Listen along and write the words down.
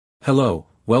Hello,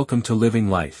 welcome to Living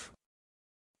Life.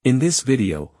 In this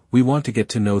video, we want to get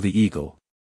to know the eagle.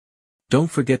 Don't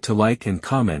forget to like and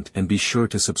comment and be sure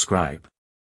to subscribe.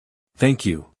 Thank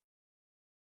you.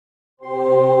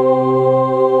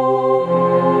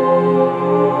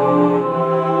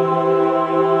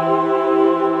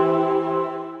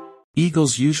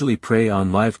 Eagles usually prey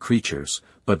on live creatures,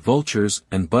 but vultures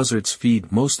and buzzards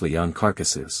feed mostly on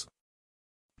carcasses.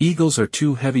 Eagles are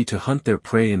too heavy to hunt their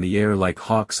prey in the air like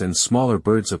hawks and smaller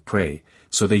birds of prey,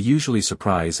 so they usually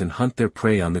surprise and hunt their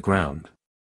prey on the ground.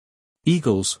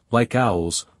 Eagles, like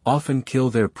owls, often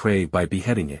kill their prey by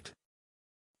beheading it.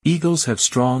 Eagles have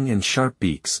strong and sharp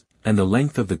beaks, and the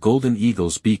length of the golden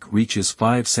eagle's beak reaches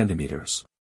 5 centimeters.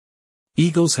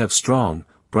 Eagles have strong,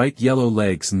 bright yellow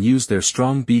legs and use their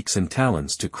strong beaks and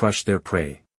talons to crush their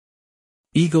prey.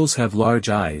 Eagles have large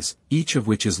eyes, each of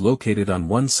which is located on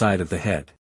one side of the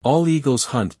head. All eagles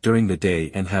hunt during the day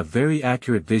and have very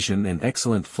accurate vision and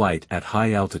excellent flight at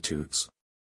high altitudes.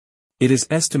 It is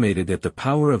estimated that the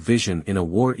power of vision in a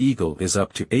war eagle is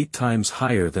up to 8 times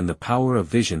higher than the power of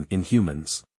vision in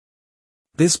humans.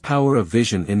 This power of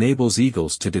vision enables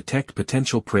eagles to detect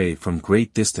potential prey from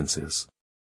great distances.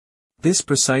 This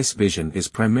precise vision is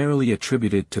primarily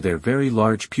attributed to their very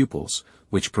large pupils,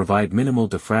 which provide minimal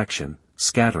diffraction,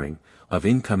 scattering, of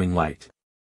incoming light.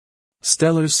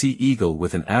 Stellar sea eagle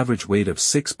with an average weight of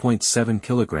 6.7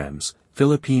 kilograms,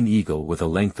 Philippine eagle with a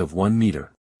length of 1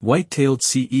 meter. White-tailed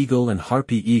sea eagle and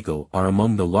harpy eagle are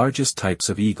among the largest types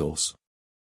of eagles.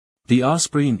 The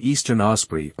osprey and eastern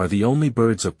osprey are the only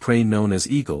birds of prey known as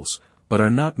eagles, but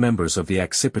are not members of the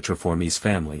Accipitriformes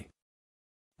family.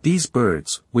 These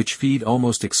birds, which feed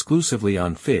almost exclusively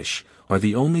on fish, are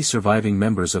the only surviving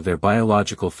members of their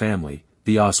biological family,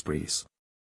 the ospreys.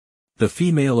 The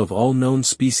female of all known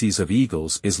species of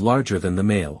eagles is larger than the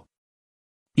male.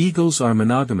 Eagles are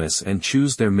monogamous and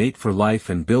choose their mate for life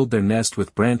and build their nest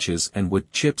with branches and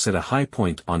wood chips at a high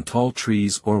point on tall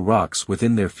trees or rocks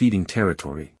within their feeding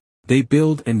territory. They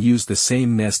build and use the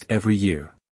same nest every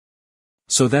year,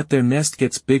 so that their nest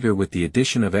gets bigger with the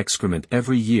addition of excrement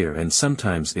every year, and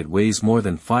sometimes it weighs more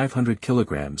than 500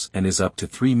 kilograms and is up to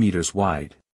 3 meters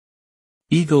wide.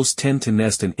 Eagles tend to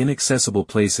nest in inaccessible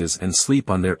places and sleep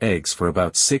on their eggs for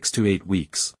about 6 to 8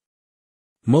 weeks.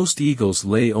 Most eagles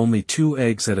lay only 2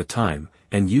 eggs at a time,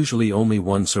 and usually only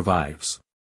one survives.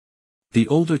 The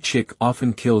older chick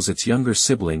often kills its younger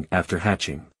sibling after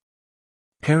hatching.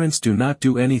 Parents do not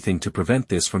do anything to prevent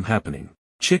this from happening.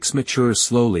 Chicks mature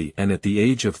slowly, and at the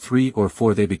age of 3 or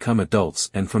 4 they become adults,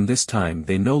 and from this time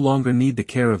they no longer need the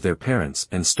care of their parents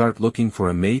and start looking for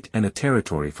a mate and a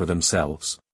territory for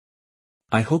themselves.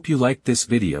 I hope you liked this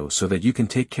video so that you can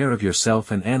take care of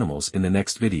yourself and animals in the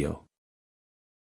next video.